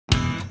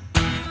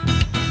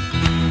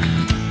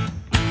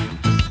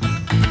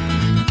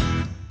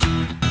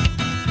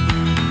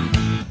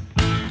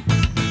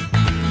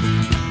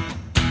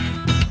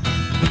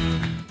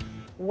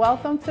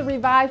Welcome to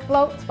Revive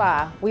Float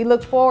Spa. We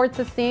look forward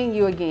to seeing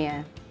you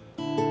again.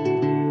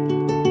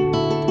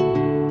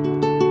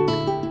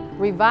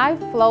 Revive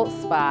Float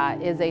Spa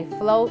is a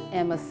float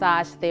and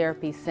massage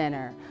therapy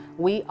center.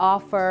 We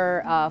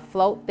offer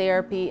float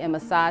therapy and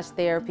massage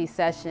therapy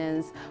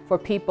sessions for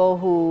people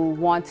who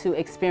want to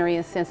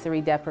experience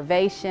sensory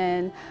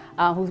deprivation,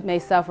 who may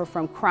suffer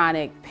from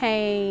chronic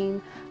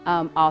pain,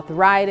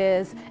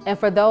 arthritis, and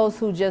for those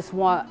who just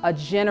want a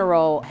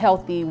general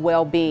healthy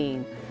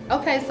well-being.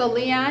 Okay, so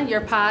Leon,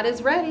 your pod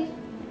is ready.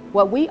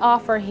 What we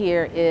offer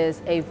here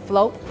is a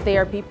float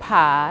therapy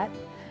pod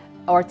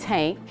or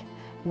tank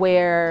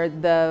where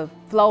the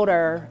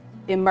floater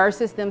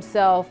immerses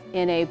themselves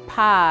in a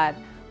pod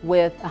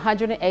with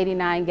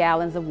 189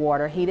 gallons of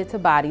water heated to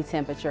body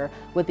temperature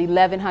with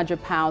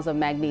 1,100 pounds of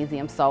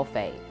magnesium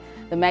sulfate.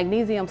 The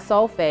magnesium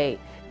sulfate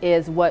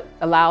is what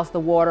allows the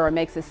water or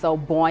makes it so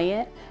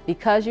buoyant.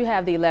 Because you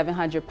have the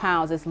 1,100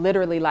 pounds, it's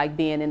literally like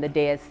being in the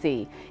Dead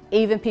Sea.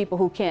 Even people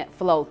who can't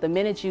float, the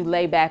minute you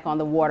lay back on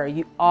the water,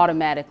 you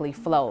automatically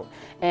float.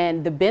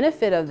 And the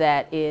benefit of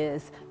that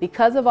is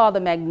because of all the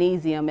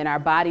magnesium in our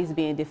bodies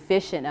being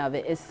deficient of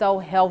it, it's so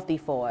healthy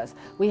for us.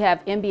 We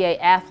have NBA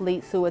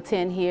athletes who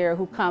attend here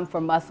who come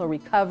for muscle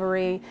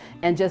recovery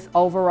and just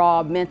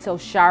overall mental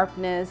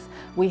sharpness.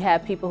 We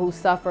have people who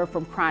suffer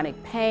from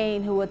chronic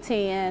pain who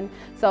attend.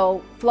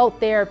 So float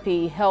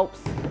therapy helps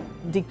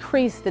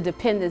decrease the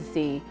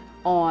dependency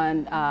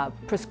on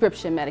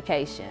prescription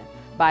medication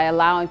by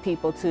allowing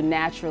people to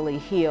naturally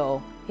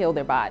heal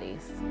their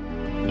bodies.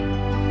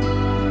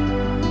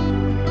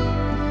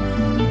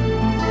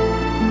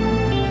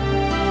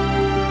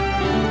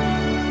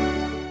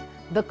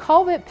 The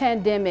COVID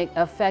pandemic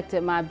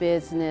affected my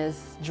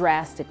business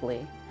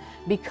drastically.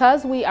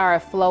 Because we are a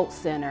float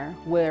center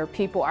where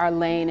people are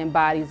laying in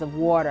bodies of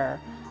water,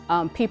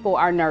 people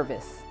are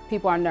nervous.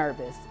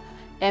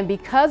 And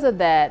because of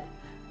that,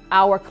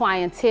 our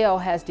clientele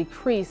has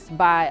decreased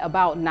by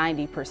about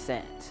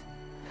 90%.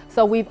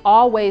 So we've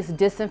always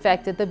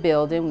disinfected the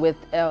building with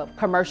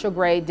commercial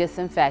grade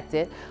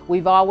disinfectant.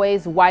 We've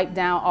always wiped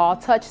down all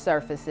touch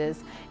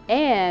surfaces.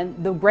 And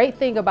the great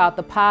thing about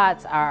the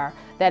pods are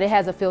that it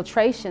has a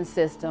filtration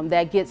system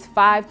that gets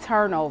 5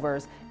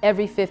 turnovers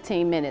every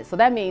 15 minutes. So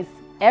that means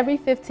every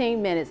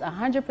 15 minutes,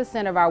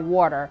 100% of our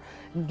water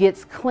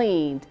gets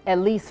cleaned at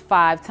least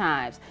 5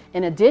 times.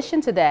 In addition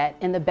to that,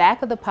 in the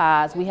back of the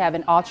pods, we have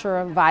an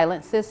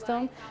ultraviolet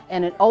system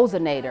and an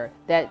ozonator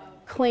that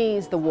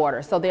cleans the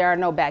water. So there are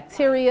no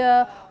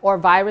bacteria or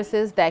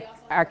viruses that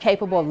are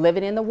capable of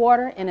living in the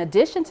water. In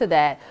addition to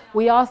that,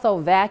 we also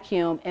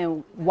vacuum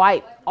and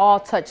wipe all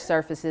touch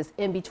surfaces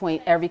in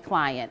between every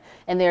client.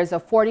 And there's a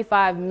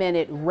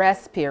 45-minute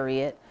rest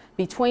period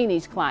between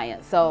each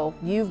client. So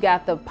you've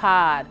got the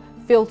pod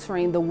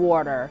filtering the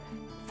water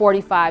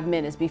 45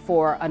 minutes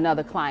before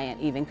another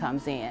client even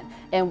comes in.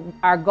 And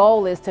our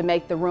goal is to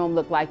make the room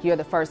look like you're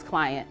the first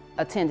client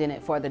attending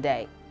it for the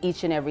day,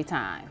 each and every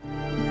time.